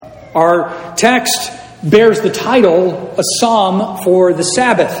Our text bears the title, A Psalm for the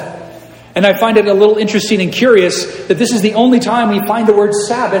Sabbath. And I find it a little interesting and curious that this is the only time we find the word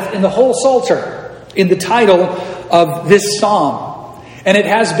Sabbath in the whole Psalter, in the title of this psalm. And it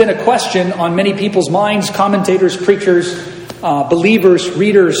has been a question on many people's minds, commentators, preachers, believers,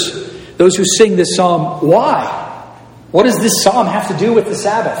 readers, those who sing this psalm. Why? What does this psalm have to do with the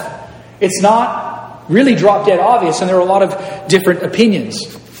Sabbath? It's not really drop dead obvious, and there are a lot of different opinions.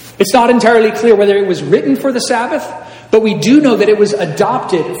 It's not entirely clear whether it was written for the Sabbath, but we do know that it was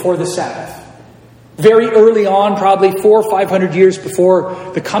adopted for the Sabbath. Very early on, probably 400 or 500 years before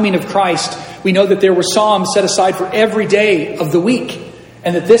the coming of Christ, we know that there were psalms set aside for every day of the week,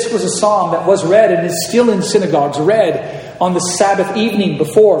 and that this was a psalm that was read and is still in synagogues, read on the Sabbath evening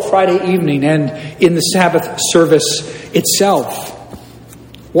before Friday evening and in the Sabbath service itself.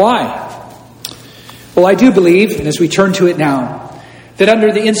 Why? Well, I do believe, and as we turn to it now, that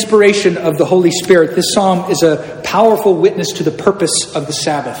under the inspiration of the Holy Spirit, this psalm is a powerful witness to the purpose of the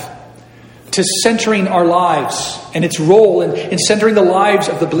Sabbath, to centering our lives and its role in centering the lives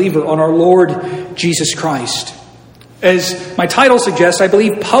of the believer on our Lord Jesus Christ. As my title suggests, I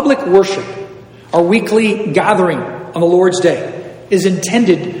believe public worship, our weekly gathering on the Lord's Day, is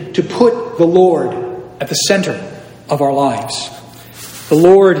intended to put the Lord at the center of our lives. The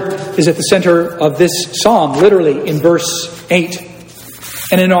Lord is at the center of this psalm, literally in verse 8.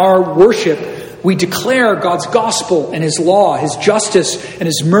 And in our worship, we declare God's gospel and His law, His justice and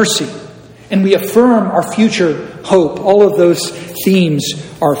His mercy. And we affirm our future hope. All of those themes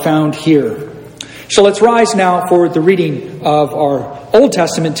are found here. So let's rise now for the reading of our Old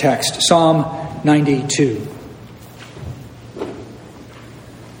Testament text, Psalm 92.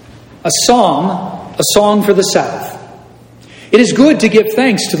 A psalm, a song for the Sabbath. It is good to give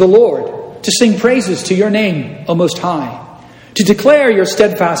thanks to the Lord, to sing praises to your name, O Most High, to declare your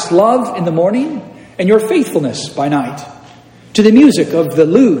steadfast love in the morning and your faithfulness by night, to the music of the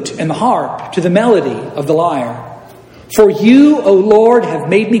lute and the harp, to the melody of the lyre. For you, O Lord, have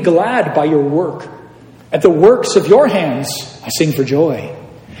made me glad by your work. At the works of your hands I sing for joy.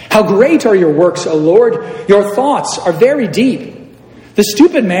 How great are your works, O Lord! Your thoughts are very deep. The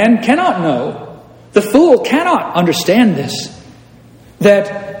stupid man cannot know. The fool cannot understand this.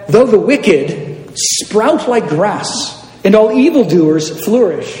 That though the wicked sprout like grass, and all evildoers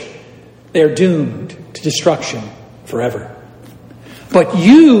flourish, they are doomed to destruction forever. But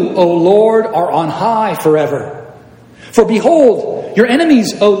you, O Lord, are on high forever. For behold, your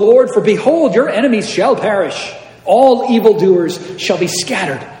enemies, O Lord, for behold, your enemies shall perish. All evildoers shall be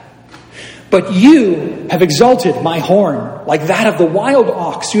scattered. But you have exalted my horn like that of the wild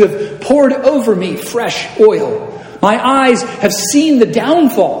ox. You have poured over me fresh oil. My eyes have seen the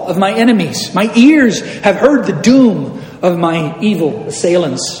downfall of my enemies. My ears have heard the doom of my evil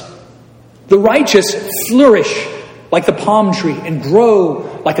assailants. The righteous flourish like the palm tree and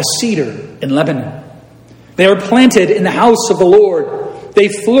grow like a cedar in Lebanon. They are planted in the house of the Lord. They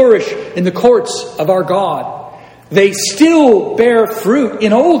flourish in the courts of our God. They still bear fruit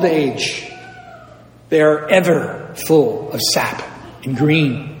in old age. They are ever full of sap and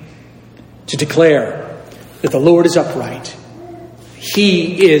green, to declare that the Lord is upright.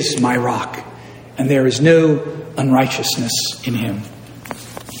 He is my rock, and there is no unrighteousness in him.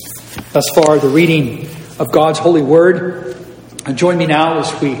 Thus far, the reading of God's holy word. Join me now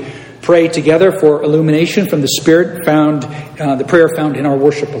as we pray together for illumination from the Spirit found, the prayer found in our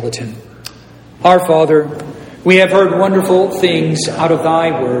worship bulletin. Our Father, we have heard wonderful things out of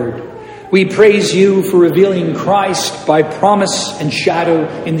thy word. We praise you for revealing Christ by promise and shadow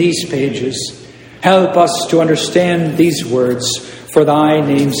in these pages. Help us to understand these words for thy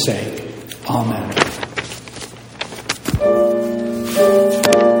name's sake. Amen.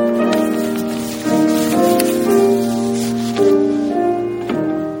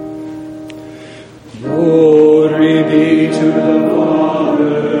 Glory be to the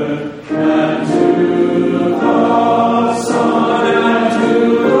Father, and to the Son, and to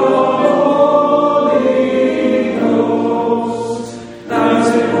the Holy Ghost,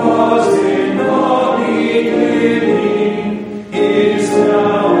 as it was in the beginning, is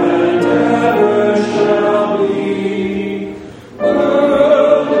now, and ever shall be,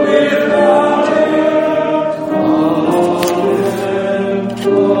 world without end.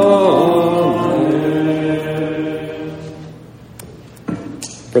 Amen.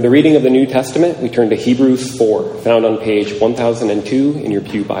 For the reading of the New Testament, we turn to Hebrews 4, found on page 1002 in your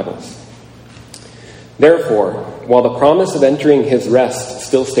pew Bibles. Therefore, while the promise of entering his rest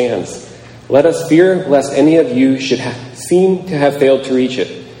still stands, let us fear lest any of you should seem to have failed to reach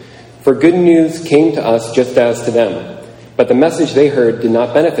it. For good news came to us just as to them. But the message they heard did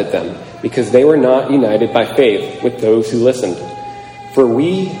not benefit them, because they were not united by faith with those who listened. For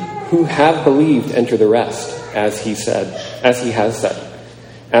we who have believed enter the rest, as he has said.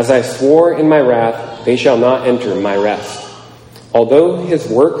 As I swore in my wrath, they shall not enter my rest. Although his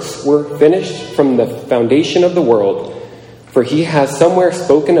works were finished from the foundation of the world, for he has somewhere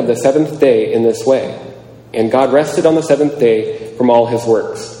spoken of the seventh day in this way. And God rested on the seventh day from all his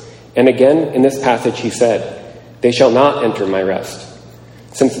works. And again, in this passage he said, they shall not enter my rest.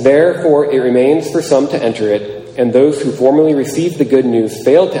 Since therefore it remains for some to enter it, and those who formerly received the good news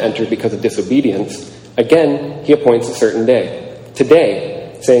failed to enter because of disobedience, again he appoints a certain day,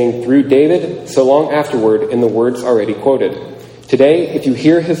 today, saying through David so long afterward in the words already quoted, today, if you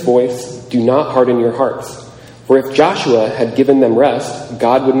hear his voice, do not harden your hearts. For if Joshua had given them rest,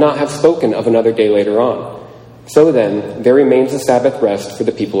 God would not have spoken of another day later on. So then, there remains a Sabbath rest for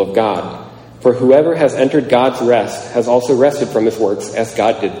the people of God. For whoever has entered God's rest has also rested from his works as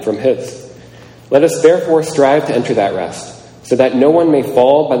God did from his. Let us therefore strive to enter that rest, so that no one may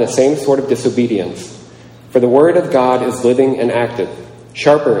fall by the same sort of disobedience. For the word of God is living and active,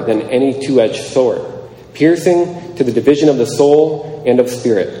 sharper than any two-edged sword, piercing to the division of the soul and of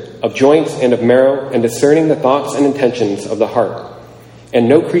spirit, of joints and of marrow, and discerning the thoughts and intentions of the heart. And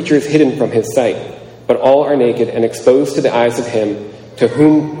no creature is hidden from his sight, but all are naked and exposed to the eyes of him to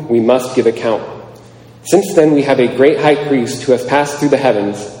whom we must give account. Since then we have a great high priest who has passed through the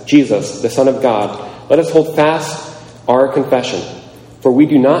heavens, Jesus, the Son of God. Let us hold fast our confession. For we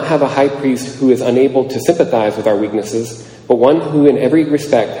do not have a high priest who is unable to sympathize with our weaknesses, but one who in every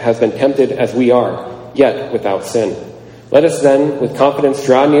respect has been tempted as we are, yet without sin. Let us then, with confidence,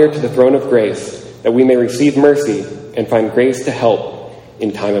 draw near to the throne of grace, that we may receive mercy and find grace to help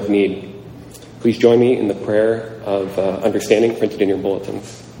in time of need. Please join me in the prayer of understanding printed in your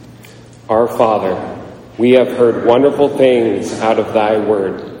bulletins. Our Father, we have heard wonderful things out of thy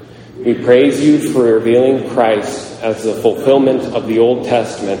word. We praise you for revealing Christ as the fulfillment of the Old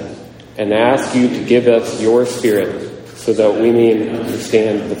Testament, and ask you to give us your Spirit so that we may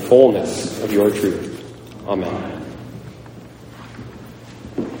understand the fullness of your truth. Amen.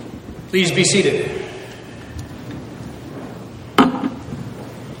 Please be seated.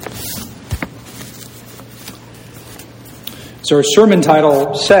 So our sermon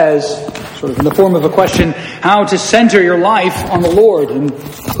title says, sort of in the form of a question, how to center your life on the Lord. And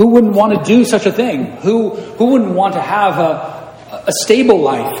who wouldn't want to do such a thing? Who wouldn't want to have a stable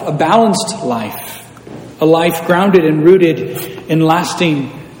life, a balanced life, a life grounded and rooted in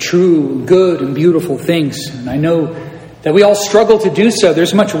lasting, true, good, and beautiful things? And I know that we all struggle to do so.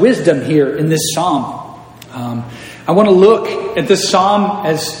 There's much wisdom here in this psalm. I want to look at this psalm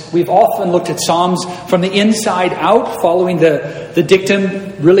as we've often looked at psalms from the inside out, following the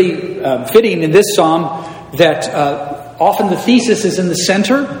dictum, really fitting in this psalm that often the thesis is in the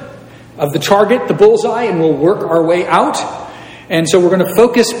center of the target, the bullseye, and we'll work our way out. And so we're going to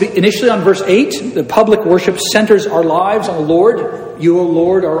focus initially on verse 8. The public worship centers our lives on the Lord. You, O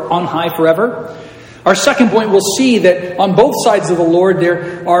Lord, are on high forever. Our second point, we'll see that on both sides of the Lord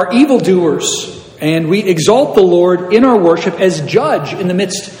there are evildoers. And we exalt the Lord in our worship as judge in the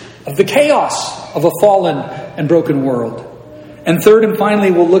midst of the chaos of a fallen and broken world. And third and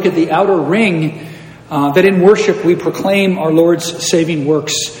finally, we'll look at the outer ring that in worship we proclaim our Lord's saving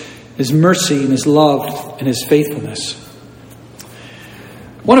works, His mercy and His love and His faithfulness.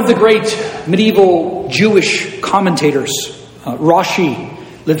 One of the great medieval Jewish commentators,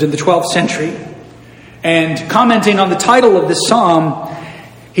 Rashi, lived in the 12th century. And commenting on the title of this psalm,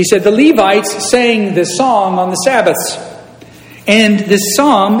 he said, the Levites sang this song on the Sabbaths. And this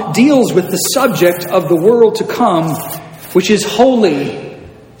psalm deals with the subject of the world to come, which is holy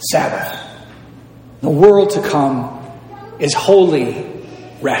Sabbath. The world to come is holy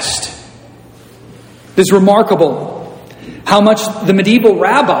rest. It is remarkable how much the medieval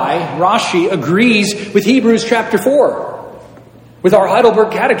rabbi, Rashi, agrees with Hebrews chapter 4, with our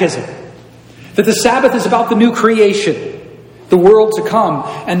Heidelberg Catechism, that the Sabbath is about the new creation, the world to come,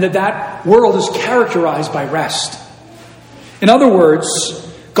 and that world is characterized by rest. In other words,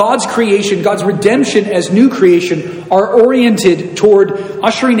 God's creation, God's redemption as new creation are oriented toward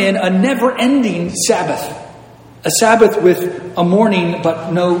ushering in a never-ending Sabbath. A Sabbath with a morning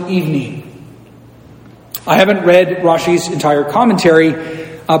but no evening. I haven't read Rashi's entire commentary,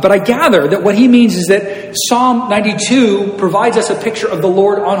 but I gather that what he means is that Psalm 92 provides us a picture of the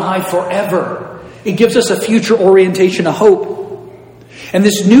Lord on high forever. It gives us a future orientation, a hope. And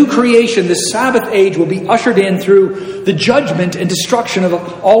this new creation, this Sabbath age, will be ushered in through the judgment and destruction of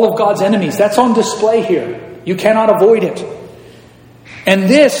all of God's enemies. That's on display here. You cannot avoid it. And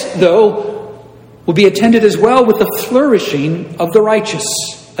this, though, will be attended as well with the flourishing of the righteous,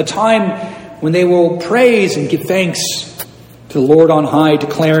 a time when they will praise and give thanks to the Lord on high,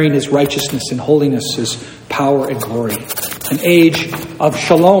 declaring his righteousness and holiness, his power and glory. An age of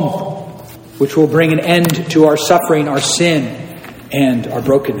shalom, which will bring an end to our suffering, our sin, and our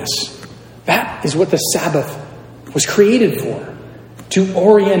brokenness. That is what the Sabbath was created for, to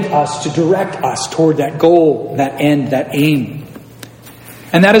orient us, to direct us toward that goal, that end, that aim.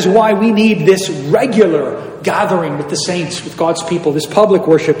 And that is why we need this regular gathering with the saints, with God's people, this public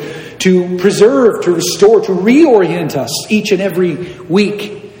worship, to preserve, to restore, to reorient us each and every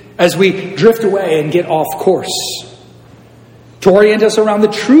week as we drift away and get off course. To orient us around the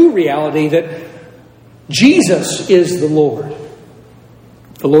true reality that Jesus is the Lord,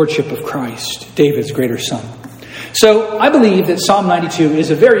 the Lordship of Christ, David's greater son. So I believe that Psalm 92 is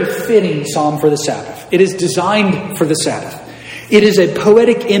a very fitting psalm for the Sabbath. It is designed for the Sabbath. It is a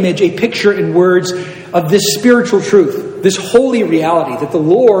poetic image, a picture in words of this spiritual truth, this holy reality that the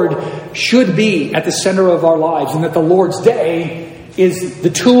Lord should be at the center of our lives, and that the Lord's day is the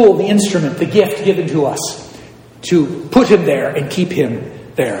tool, the instrument, the gift given to us to put him there and keep him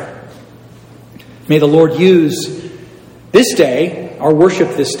there. May the Lord use this day, our worship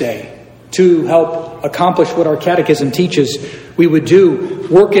this day, to help accomplish what our catechism teaches we would do,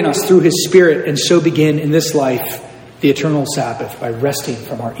 work in us through his Spirit, and so begin in this life the eternal Sabbath by resting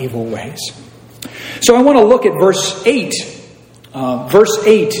from our evil ways. So I want to look at verse 8. Verse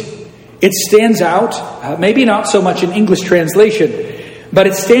 8, it stands out, maybe not so much in English translation, but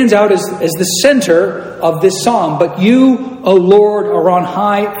it stands out as the center of this psalm. But you, O Lord, are on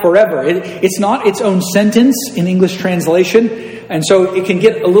high forever. It's not its own sentence in English translation, and so it can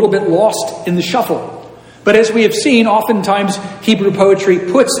get a little bit lost in the shuffle. But as we have seen, oftentimes Hebrew poetry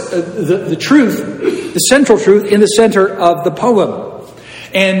puts the truth, the central truth, in the center of the poem.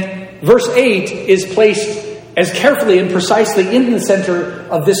 And verse 8 is placed as carefully and precisely in the center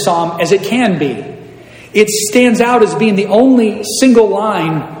of this psalm as it can be. It stands out as being the only single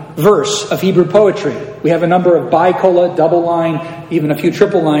line verse of Hebrew poetry. We have a number of bicola, double line, even a few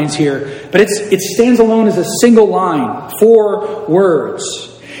triple lines here. But it stands alone as a single line, 4 words.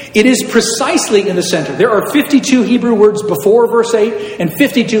 It is precisely in the center. There are 52 Hebrew words before verse 8 and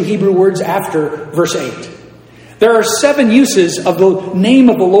 52 Hebrew words after verse 8. There are 7 uses of the name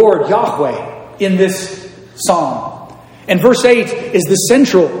of the Lord, Yahweh, in this psalm. And verse 8 is the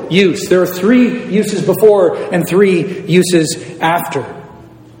central use. There are 3 uses before and 3 uses after.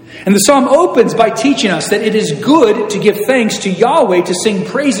 And the psalm opens by teaching us that it is good to give thanks to Yahweh, to sing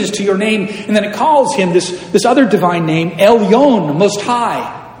praises to your name. And then it calls him this other divine name, Elyon, Most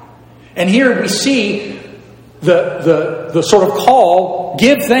High. And here we see the sort of call,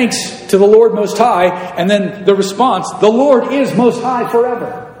 give thanks to the Lord Most High, and then the response, the Lord is Most High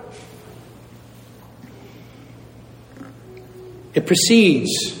forever. It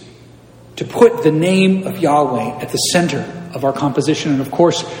proceeds to put the name of Yahweh at the center of our composition. And of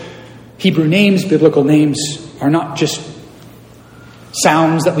course, Hebrew names, biblical names, are not just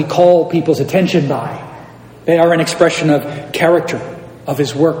sounds that we call people's attention by. They are an expression of character, of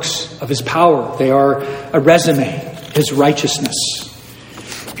his works, of his power. They are a resume, his righteousness.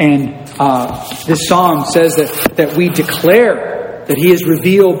 And this psalm says that we declare that he has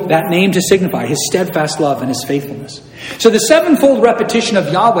revealed that name to signify his steadfast love and his faithfulness. So the 7-fold repetition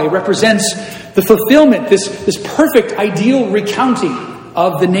of Yahweh represents the fulfillment, this perfect, ideal recounting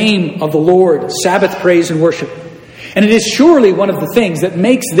of the name of the Lord, Sabbath praise and worship. And it is surely one of the things that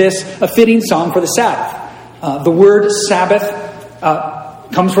makes this a fitting psalm for the Sabbath. The word Sabbath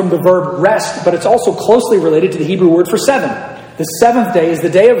comes from the verb rest, but it's also closely related to the Hebrew word for 7. The 7th day is the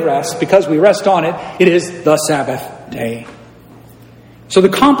day of rest. Because we rest on it, it is the Sabbath day. So the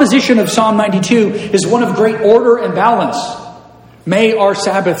composition of Psalm 92 is one of great order and balance. May our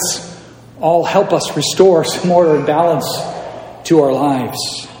Sabbaths all help us restore some order and balance to our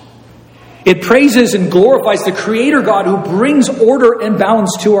lives. It praises and glorifies the Creator God who brings order and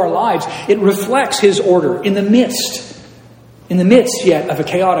balance to our lives. It reflects his order in the midst yet of a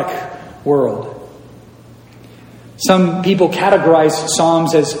chaotic world. Some people categorize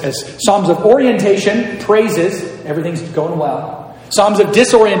Psalms as Psalms of orientation, praises, everything's going well. Psalms of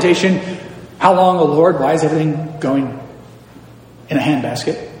disorientation, how long, O Lord? Why is everything going in a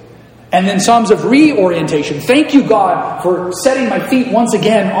handbasket? And then Psalms of reorientation. Thank you, God, for setting my feet once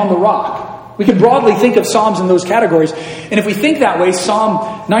again on the rock. We can broadly think of Psalms in those categories. And if we think that way,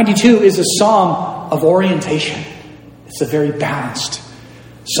 Psalm 92 is a psalm of orientation. It's a very balanced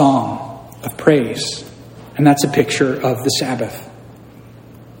psalm of praise. And that's a picture of the Sabbath.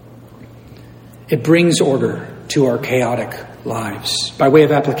 It brings order to our chaotic lives. By way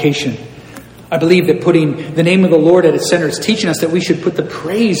of application, I believe that putting the name of the Lord at its center is teaching us that we should put the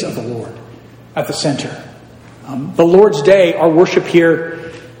praise of the Lord at the center. The Lord's Day, our worship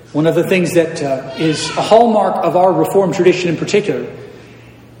here, one of the things that is a hallmark of our Reformed tradition in particular,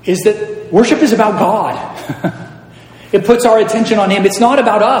 is that worship is about God. It puts our attention on Him. It's not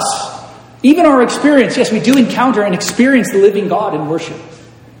about us. Even our experience, yes, we do encounter and experience the living God in worship.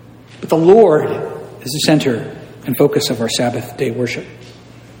 But the Lord is the center and focus of our Sabbath day worship.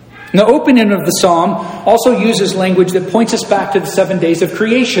 And the opening of the psalm also uses language that points us back to the 7 days of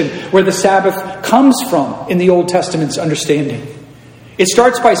creation, where the Sabbath comes from in the Old Testament's understanding. It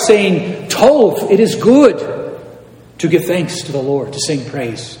starts by saying, Tov, it is good to give thanks to the Lord, to sing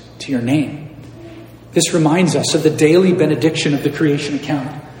praise to your name. This reminds us of the daily benediction of the creation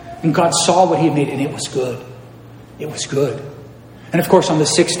account. And God saw what He had made, and it was good. It was good. And of course, on the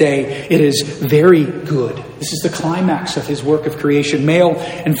 6th day, it is very good. This is the climax of His work of creation, male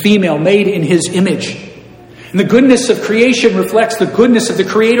and female, made in His image. And the goodness of creation reflects the goodness of the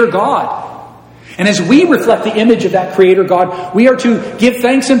Creator God. And as we reflect the image of that Creator God, we are to give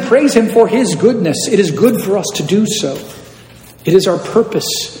thanks and praise Him for His goodness. It is good for us to do so. It is our purpose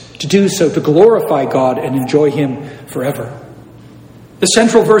to do so, to glorify God and enjoy Him forever. The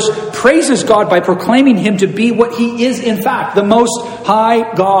central verse praises God by proclaiming Him to be what He is in fact, the most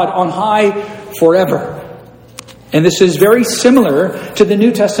high God on high forever. And this is very similar to the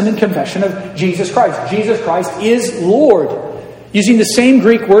New Testament confession of Jesus Christ. Jesus Christ is Lord, using the same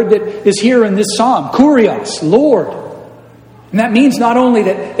Greek word that is here in this psalm, kurios, Lord. And that means not only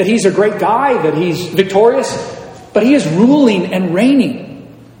that He's a great guy, that He's victorious, but He is ruling and reigning.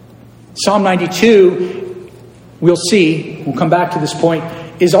 Psalm 92, we'll come back to this point,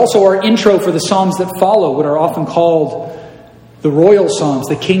 is also our intro for the Psalms that follow, what are often called the royal Psalms,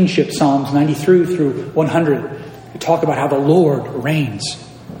 the kingship Psalms, 93 through 100. We talk about how the Lord reigns.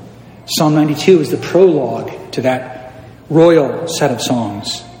 Psalm 92 is the prologue to that royal set of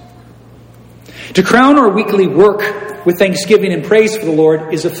songs. To crown our weekly work with thanksgiving and praise for the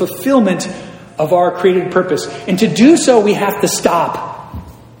Lord is a fulfillment of our created purpose. And to do so, we have to stop.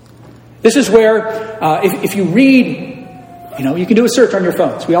 This is where, if you read, you can do a search on your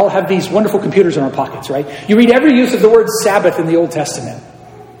phones. We all have these wonderful computers in our pockets, right? You read every use of the word Sabbath in the Old Testament.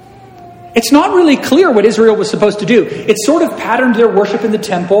 It's not really clear what Israel was supposed to do. It sort of patterned their worship in the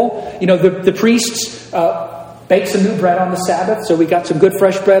temple. The priests baked some new bread on the Sabbath, so we got some good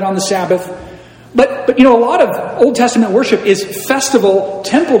fresh bread on the Sabbath. But a lot of Old Testament worship is festival,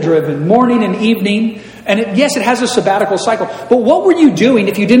 temple-driven, morning and evening. And it has a sabbatical cycle. But what were you doing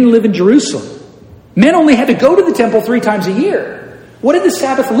if you didn't live in Jerusalem? Men only had to go to the temple 3 times a year. What did the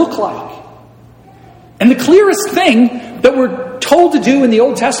Sabbath look like? And the clearest thing that we're told to do in the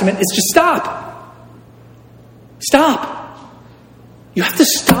Old Testament is to stop. Stop. You have to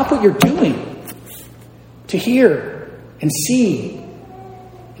stop what you're doing to hear and see,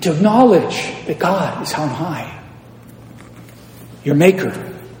 to acknowledge that God is on high, your Maker.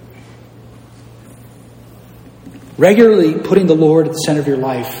 Regularly putting the Lord at the center of your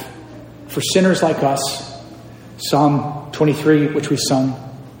life. For sinners like us, Psalm 23, which we sung,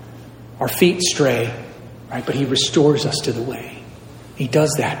 our feet stray, right? But He restores us to the way. He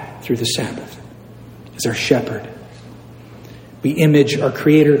does that through the Sabbath as our shepherd. We image our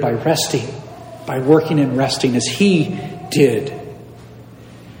Creator by resting, by working and resting as He did.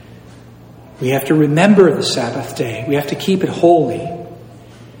 We have to remember the Sabbath day. We have to keep it holy.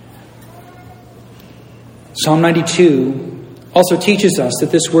 Psalm 92 also teaches us that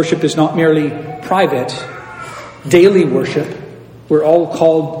this worship is not merely private, daily worship. We're all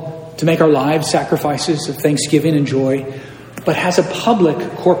called to make our lives sacrifices of thanksgiving and joy, but has a public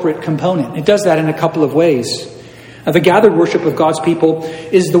corporate component. It does that in a couple of ways. The gathered worship of God's people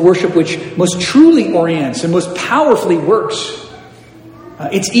is the worship which most truly orients and most powerfully works.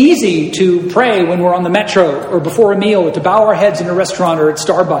 It's easy to pray when we're on the metro or before a meal, or to bow our heads in a restaurant or at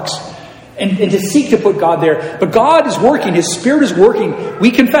Starbucks. And to seek to put God there. But God is working. His Spirit is working.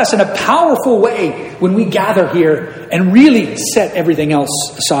 We confess in a powerful way when we gather here and really set everything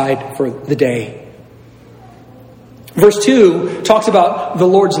else aside for the day. Verse 2 talks about the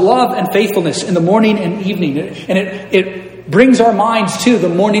Lord's love and faithfulness in the morning and evening. And it brings our minds to the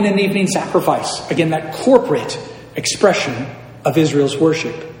morning and evening sacrifice. Again, that corporate expression of Israel's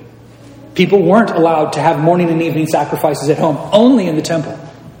worship. People weren't allowed to have morning and evening sacrifices at home, only in the temple.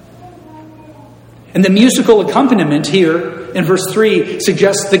 And the musical accompaniment here in verse 3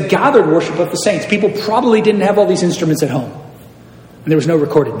 suggests the gathered worship of the saints. People probably didn't have all these instruments at home. And there was no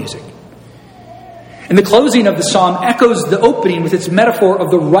recorded music. And the closing of the psalm echoes the opening with its metaphor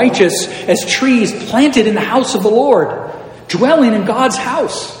of the righteous as trees planted in the house of the Lord, dwelling in God's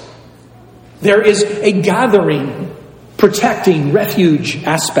house. There is a gathering, protecting, refuge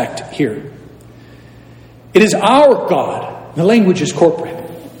aspect here. It is our God. The language is corporate.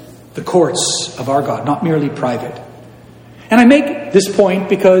 The courts of our God, not merely private. And I make this point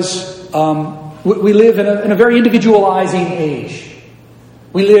because we live in a very individualizing age.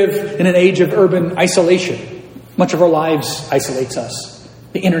 We live in an age of urban isolation. Much of our lives isolates us.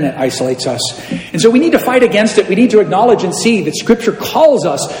 The internet isolates us. And so we need to fight against it. We need to acknowledge and see that Scripture calls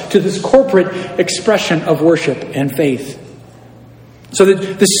us to this corporate expression of worship and faith. So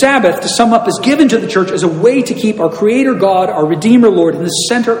that the Sabbath, to sum up, is given to the church as a way to keep our Creator God, our Redeemer Lord, in the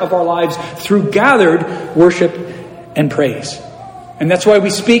center of our lives through gathered worship and praise. And that's why we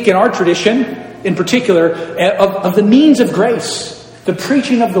speak in our tradition, in particular, of the means of grace, the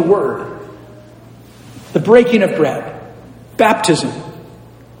preaching of the Word, the breaking of bread, baptism.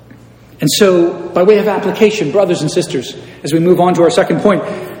 And so, by way of application, brothers and sisters, as we move on to our second point,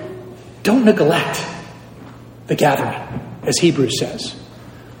 don't neglect the gathering, as Hebrews says,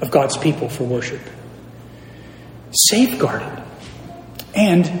 of God's people for worship. Safeguard it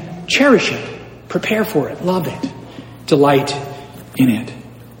and cherish it. Prepare for it. Love it. Delight in it.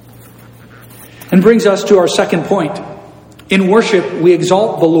 And brings us to our second point. In worship, we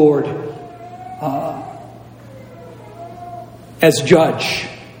exalt the Lord as judge,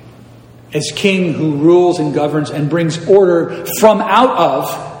 as king who rules and governs and brings order from out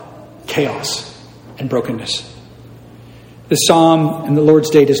of chaos and brokenness. The psalm in the Lord's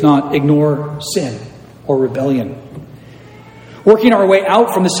Day does not ignore sin or rebellion. Working our way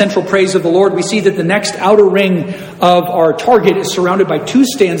out from the central praise of the Lord, we see that the next outer ring of our target is surrounded by two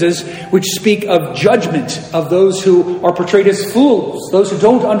stanzas which speak of judgment of those who are portrayed as fools, those who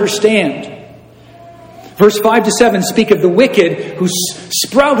don't understand. Verse 5 to 7 speak of the wicked who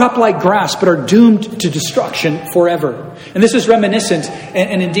sprout up like grass but are doomed to destruction forever. And this is reminiscent,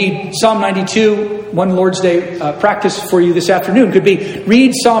 and indeed Psalm 92, one Lord's Day practice for you this afternoon could be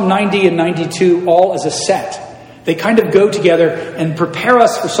read Psalm 90 and 92 all as a set. They kind of go together and prepare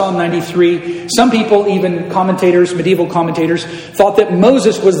us for Psalm 93. Some people, even commentators, medieval commentators, thought that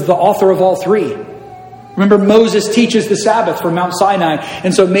Moses was the author of all three. Remember, Moses teaches the Sabbath from Mount Sinai.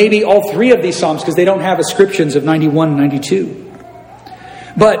 And so maybe all three of these Psalms, because they don't have ascriptions of 91 and 92.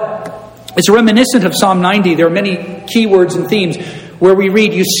 But it's reminiscent of Psalm 90. There are many key words and themes where we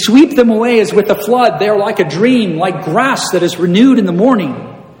read, "You sweep them away as with a flood. They are like a dream, like grass that is renewed in the morning.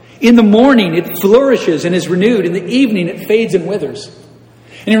 In the morning it flourishes and is renewed. In the evening it fades and withers."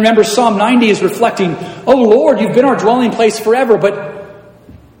 And you remember Psalm 90 is reflecting, "Oh Lord, you've been our dwelling place forever, but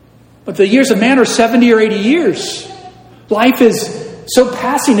the years of man are 70 or 80 years. Life is so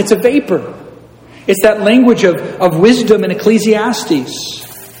passing, it's a vapor." It's that language of wisdom in Ecclesiastes.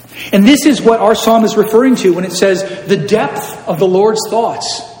 And this is what our psalm is referring to when it says, the depth of the Lord's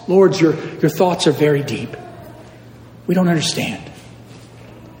thoughts. Lord, your thoughts are very deep. We don't understand.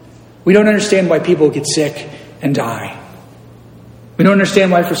 We don't understand why people get sick and die. We don't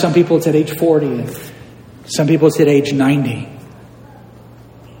understand why for some people it's at age 40 and some people it's at age 90.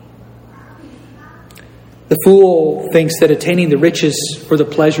 The fool thinks that attaining the riches or the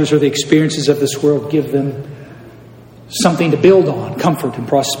pleasures or the experiences of this world give them something to build on, comfort and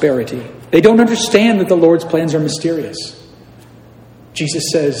prosperity. They don't understand that the Lord's plans are mysterious.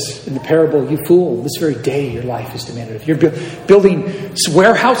 Jesus says in the parable, "You fool, this very day your life is demanded of you." You're building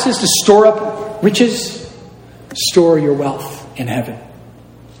warehouses to store up riches. Store your wealth in heaven.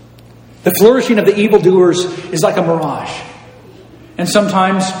 The flourishing of the evildoers is like a mirage. And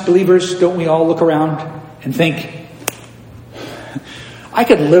sometimes, believers, don't we all look around and think, I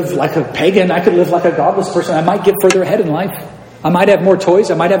could live like a pagan. I could live like a godless person. I might get further ahead in life. I might have more toys.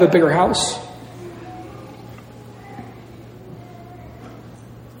 I might have a bigger house.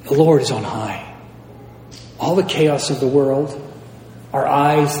 The Lord is on high. All the chaos of the world, our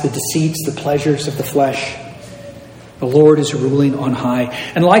eyes, the deceits, the pleasures of the flesh, the Lord is ruling on high.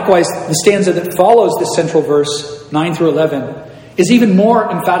 And likewise, the stanza that follows this central verse, 9 through 11, is even more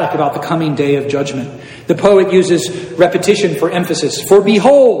emphatic about the coming day of judgment. The poet uses repetition for emphasis. "For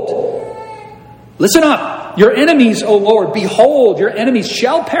behold," listen up, "your enemies, O Lord, behold, your enemies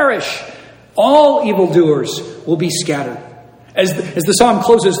shall perish. All evildoers will be scattered." As the psalm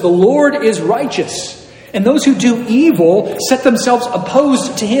closes, the Lord is righteous, and those who do evil set themselves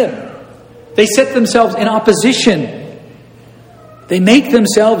opposed to him. They set themselves in opposition. They make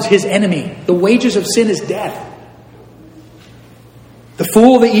themselves his enemy. The wages of sin is death. The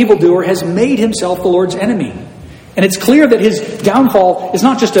fool, the evildoer, has made himself the Lord's enemy. And it's clear that his downfall is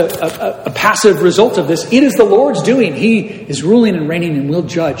not just a passive result of this. It is the Lord's doing. He is ruling and reigning and will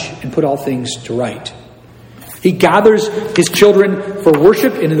judge and put all things to right. He gathers his children for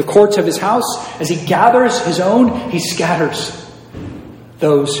worship in the courts of his house. As he gathers his own, he scatters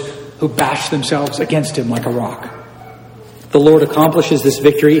those who bash themselves against him like a rock. The Lord accomplishes this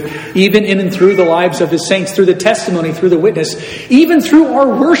victory even in and through the lives of his saints, through the testimony, through the witness, even through our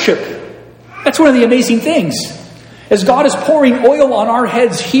worship. That's one of the amazing things. As God is pouring oil on our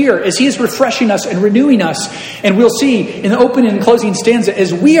heads here, as he is refreshing us and renewing us, and we'll see in the opening and closing stanza,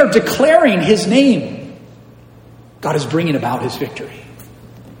 as we are declaring his name, God is bringing about his victory.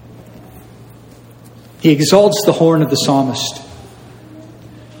 He exalts the horn of the psalmist.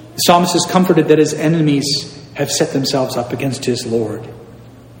 The psalmist is comforted that his enemies have set themselves up against his Lord.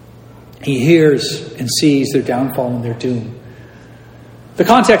 He hears and sees their downfall and their doom. The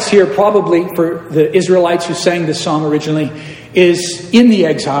context here probably for the Israelites who sang this psalm originally is in the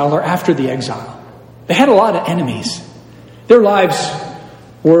exile or after the exile. They had a lot of enemies. Their lives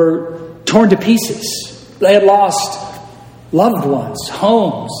were torn to pieces. They had lost loved ones,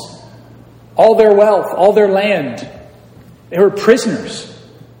 homes, all their wealth, all their land. They were prisoners.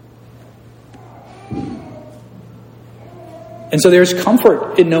 And so there's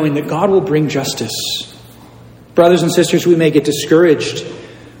comfort in knowing that God will bring justice. Brothers and sisters, we may get discouraged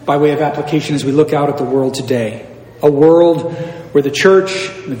by way of application as we look out at the world today. A world where the church,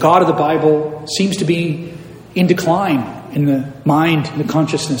 the God of the Bible, seems to be in decline in the mind and the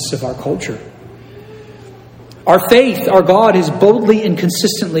consciousness of our culture. Our faith, our God, is boldly and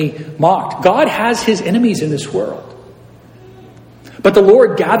consistently mocked. God has his enemies in this world. But the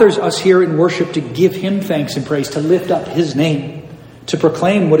Lord gathers us here in worship to give him thanks and praise, to lift up his name, to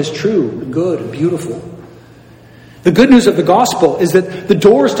proclaim what is true and good and beautiful. The good news of the gospel is that the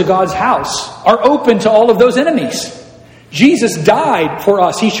doors to God's house are open to all of those enemies. Jesus died for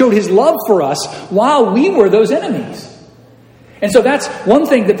us. He showed his love for us while we were those enemies. And so that's one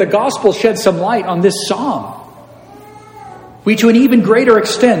thing that the gospel sheds some light on this psalm. We, to an even greater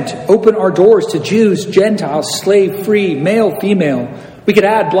extent, open our doors to Jews, Gentiles, slave, free, male, female. We could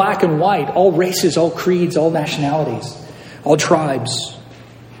add black and white, all races, all creeds, all nationalities, all tribes.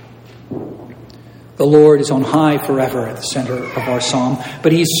 The Lord is on high forever at the center of our psalm,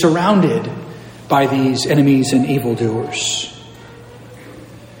 but he's surrounded by these enemies and evildoers.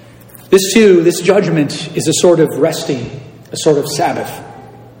 This judgment is a sort of resting, a sort of Sabbath.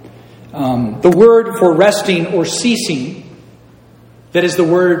 The word for resting or ceasing, that is the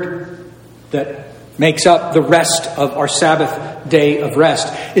word that makes up the rest of our Sabbath day of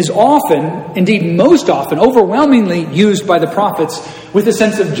rest, is often, indeed most often, overwhelmingly used by the prophets with a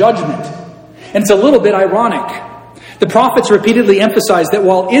sense of judgment. And it's a little bit ironic. The prophets repeatedly emphasize that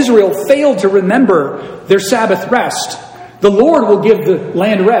while Israel failed to remember their Sabbath rest, the Lord will give the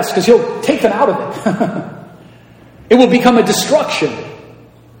land rest because he'll take them out of it. It will become a destruction.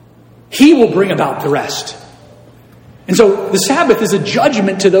 He will bring about the rest. And so the Sabbath is a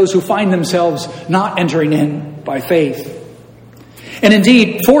judgment to those who find themselves not entering in by faith. And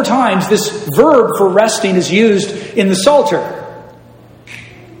indeed, 4 times this verb for resting is used in the Psalter.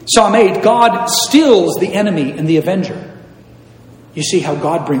 Psalm 8, God stills the enemy and the avenger. You see how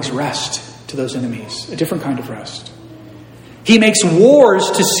God brings rest to those enemies, a different kind of rest. He makes wars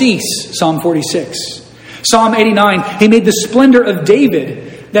to cease, Psalm 46. Psalm 89, he made the splendor of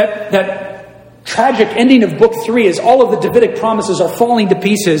David, that tragic ending of Book 3 as all of the Davidic promises are falling to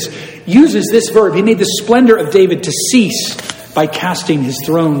pieces, uses this verb. He made the splendor of David to cease by casting his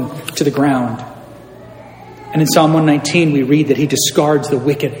throne to the ground. And in Psalm 119 we read that he discards the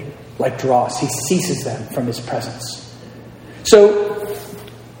wicked like dross. He ceases them from his presence. So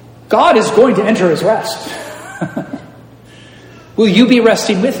God is going to enter his rest. Will you be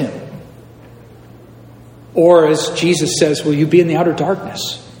resting with him? Or as Jesus says, will you be in the outer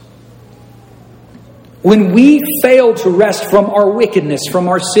darkness? When we fail to rest from our wickedness, from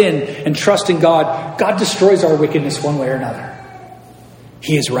our sin, and trust in God, God destroys our wickedness one way or another.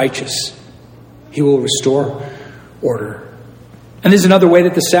 He is righteous. He will restore order. And there's another way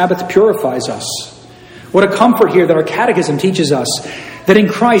that the Sabbath purifies us. What a comfort here that our catechism teaches us, that in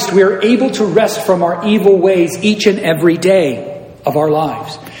Christ we are able to rest from our evil ways each and every day of our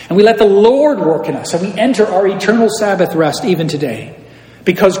lives. And we let the Lord work in us, and we enter our eternal Sabbath rest even today.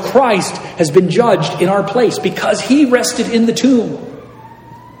 Because Christ has been judged in our place, because he rested in the tomb.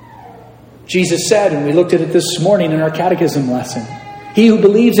 Jesus said, and we looked at it this morning in our catechism lesson, he who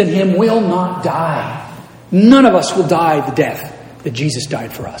believes in him will not die. None of us will die the death that Jesus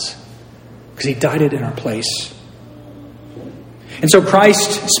died for us, because he died it in our place. And so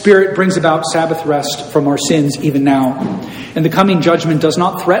Christ's Spirit brings about Sabbath rest from our sins even now. And the coming judgment does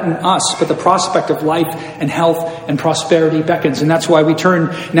not threaten us, but the prospect of life and health and prosperity beckons. And that's why we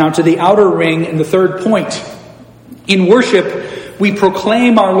turn now to the outer ring and the third point In worship, we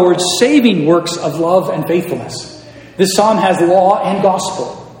proclaim our Lord's saving works of love and faithfulness. This psalm has law and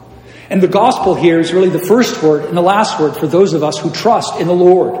gospel. And the gospel here is really the first word and the last word for those of us who trust in the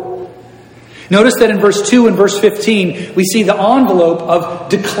Lord. Notice that in verse 2 and verse 15, we see the envelope of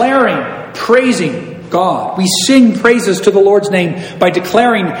declaring, praising God. We sing praises to the Lord's name by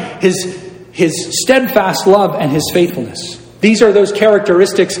declaring his steadfast love and his faithfulness. These are those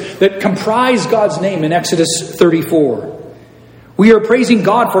characteristics that comprise God's name in Exodus 34. We are praising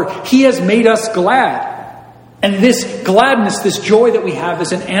God for He has made us glad. And this gladness, this joy that we have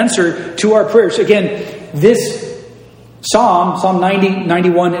is an answer to our prayers. Again, this Psalm 90,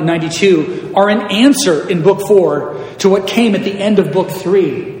 91, and 92 are an answer in Book 4 to what came at the end of Book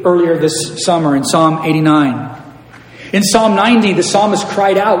 3 earlier this summer in Psalm 89. In Psalm 90, the psalmist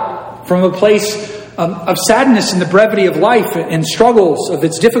cried out from a place of sadness in the brevity of life and struggles of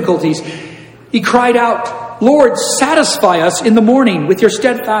its difficulties. He cried out, "Lord, satisfy us in the morning with your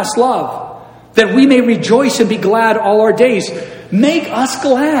steadfast love, that we may rejoice and be glad all our days. Make us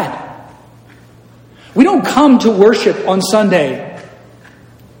glad." We don't come to worship on Sunday.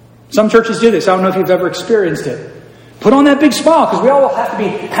 Some churches do this. I don't know if you've ever experienced it. Put on that big smile because we all have to be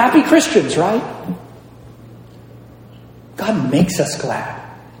happy Christians, right? God makes us glad.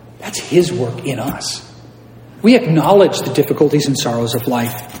 That's His work in us. We acknowledge the difficulties and sorrows of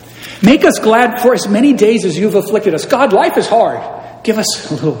life. Make us glad for as many days as you've afflicted us. God, life is hard. Give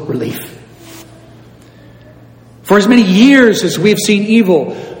us a little relief. For as many years as we've seen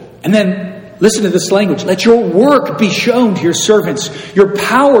evil. And then listen to this language. Let your work be shown to your servants, your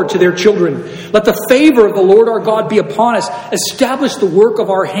power to their children. Let the favor of the Lord our God be upon us. Establish the work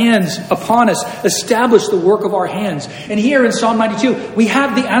of our hands upon us. Establish the work of our hands. And here in Psalm 92, we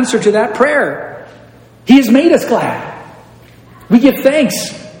have the answer to that prayer. He has made us glad. We give thanks.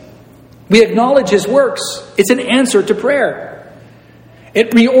 We acknowledge His works. It's an answer to prayer.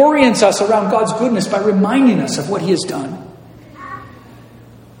 It reorients us around God's goodness by reminding us of what He has done.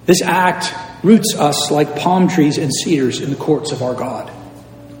 This act roots us like palm trees and cedars in the courts of our God.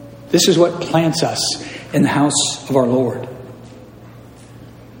 This is what plants us in the house of our Lord.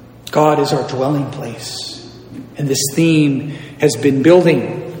 God is our dwelling place. And this theme has been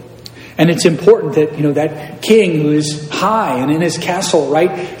building. And it's important that, that king who is high and in his castle,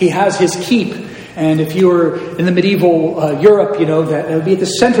 right? He has his keep. And if you were in the medieval Europe, that it would be at the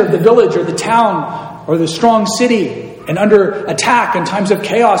center of the village or the town or the strong city. And under attack in times of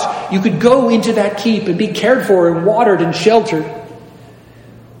chaos, you could go into that keep and be cared for and watered and sheltered.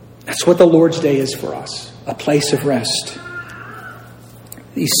 That's what the Lord's Day is for us, a place of rest.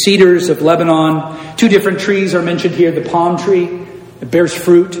 These cedars of Lebanon, 2 different trees are mentioned here. The palm tree, it bears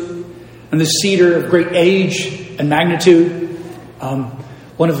fruit, and the cedar of great age and magnitude.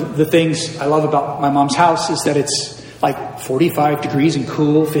 One of the things I love about my mom's house is that it's like 45 degrees and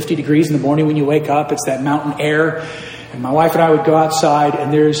cool, 50 degrees in the morning when you wake up. It's that mountain air. And my wife and I would go outside,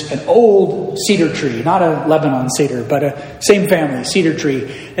 and there's an old cedar tree, not a Lebanon cedar, but a same family cedar tree.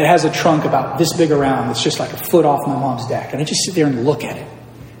 It has a trunk about this big around. It's just like a foot off my mom's deck. And I just sit there and look at it.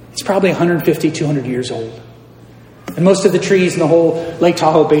 It's probably 150, 200 years old. And most of the trees in the whole Lake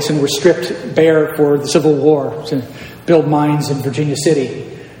Tahoe Basin were stripped bare for the Civil War to build mines in Virginia City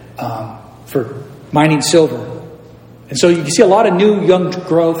for mining silver. And so you can see a lot of new young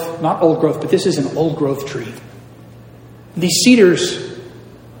growth, not old growth, but this is an old growth tree. These cedars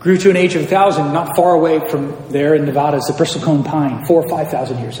grew to an age of 1,000, not far away from there in Nevada is the bristlecone pine, 4,000 or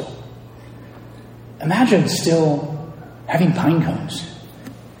 5,000 years old. Imagine still having pine cones,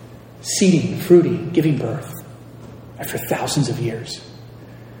 seeding, fruiting, giving birth after thousands of years.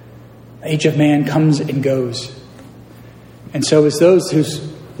 The age of man comes and goes. And so as those whose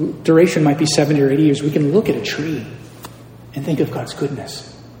duration might be 70 or 80 years, we can look at a tree and think of God's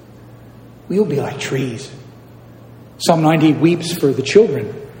goodness. We will be like trees. Psalm 90 weeps for the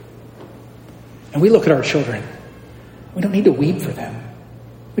children. And we look at our children. We don't need to weep for them.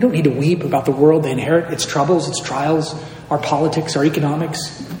 We don't need to weep about the world they inherit, its troubles, its trials, our politics, our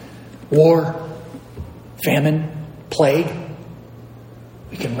economics, war, famine, plague.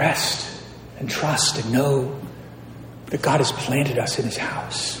 We can rest and trust and know that God has planted us in His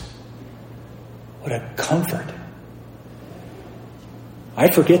house. What a comfort.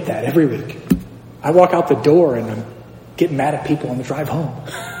 I forget that every week. I walk out the door and I'm getting mad at people on the drive home.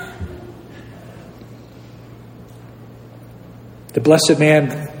 The blessed man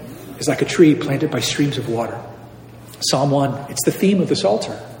is like a tree planted by streams of water. Psalm 1, it's the theme of the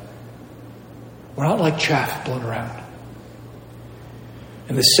Psalter. We're not like chaff blown around.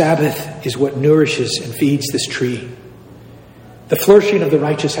 And the Sabbath is what nourishes and feeds this tree. The flourishing of the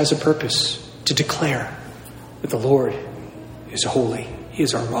righteous has a purpose, to declare that the Lord is holy. He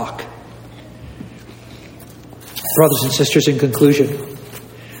is our rock. Brothers and sisters, in conclusion,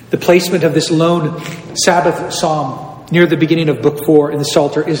 the placement of this lone Sabbath psalm near the beginning of Book 4 in the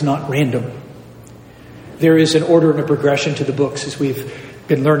Psalter is not random. There is an order and a progression to the books as we've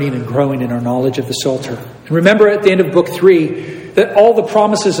been learning and growing in our knowledge of the Psalter. And remember at the end of Book 3 that all the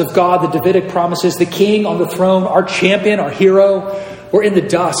promises of God, the Davidic promises, the king on the throne, our champion, our hero, were in the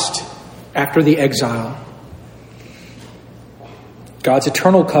dust after the exile. God's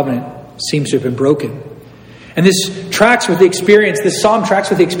eternal covenant seems to have been broken. And this psalm tracks with the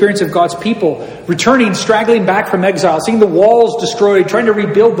experience of God's people, returning, straggling back from exile, seeing the walls destroyed, trying to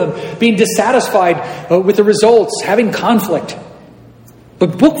rebuild them, being dissatisfied with the results, having conflict.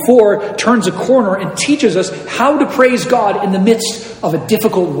 But Book 4 turns a corner and teaches us how to praise God in the midst of a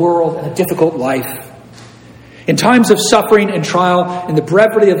difficult world and a difficult life. In times of suffering and trial, in the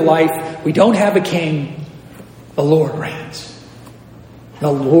brevity of life, we don't have a king. The Lord reigns.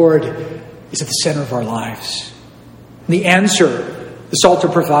 The Lord is at the center of our lives. And the answer the Psalter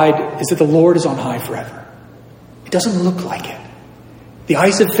provides is that the Lord is on high forever. It doesn't look like it. The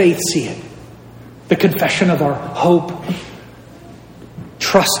eyes of faith see it. The confession of our hope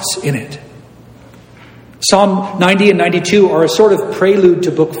trusts in it. Psalm 90 and 92 are a sort of prelude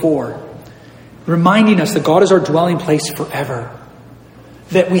to Book 4, reminding us that God is our dwelling place forever.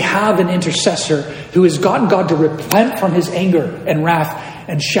 That we have an intercessor who has gotten God to repent from his anger and wrath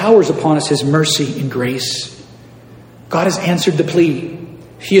and showers upon us his mercy and grace. God has answered the plea.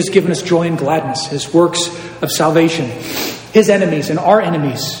 He has given us joy and gladness. His works of salvation, his enemies and our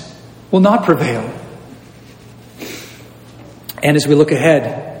enemies will not prevail. And as we look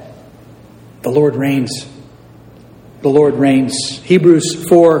ahead, the Lord reigns. The Lord reigns. Hebrews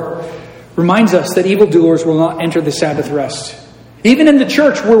 4 reminds us that evildoers will not enter the Sabbath rest. Even in the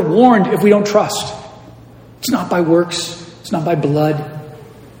church, we're warned if we don't trust. It's not by works. It's not by blood.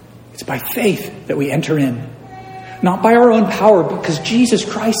 It's by faith that we enter in. Not by our own power, because Jesus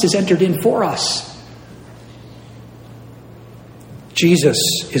Christ has entered in for us. Jesus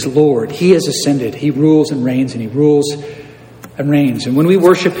is Lord. He has ascended. He rules and reigns, and he rules and reigns. And when we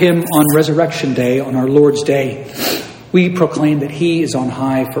worship him on Resurrection Day, on our Lord's Day, we proclaim that he is on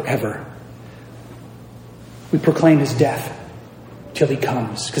high forever. We proclaim his death till he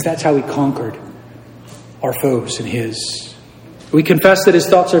comes, because that's how he conquered our foes and his. We confess that his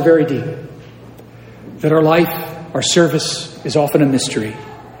thoughts are very deep, that our life, our service is often a mystery,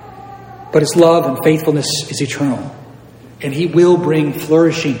 but his love and faithfulness is eternal, and he will bring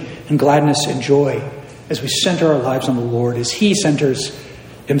flourishing and gladness and joy as we center our lives on the Lord, as he centers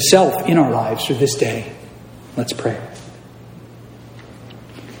himself in our lives through this day. Let's pray.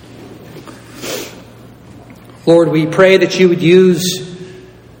 Lord, we pray that you would use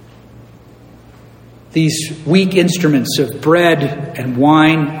these weak instruments of bread and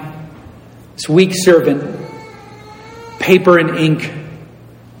wine, this weak servant, paper and ink,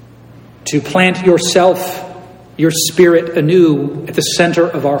 to plant yourself, your Spirit anew at the center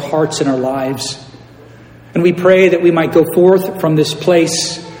of our hearts and our lives. And we pray that we might go forth from this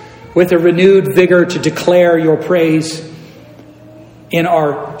place with a renewed vigor to declare your praise in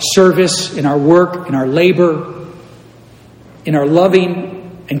our service, in our work, in our labor, in our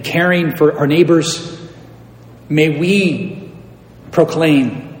loving and caring for our neighbors. May we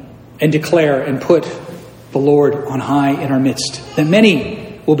proclaim and declare and put the Lord on high in our midst, that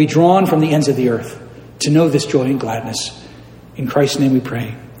many will be drawn from the ends of the earth to know this joy and gladness. In Christ's name we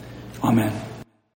pray. Amen.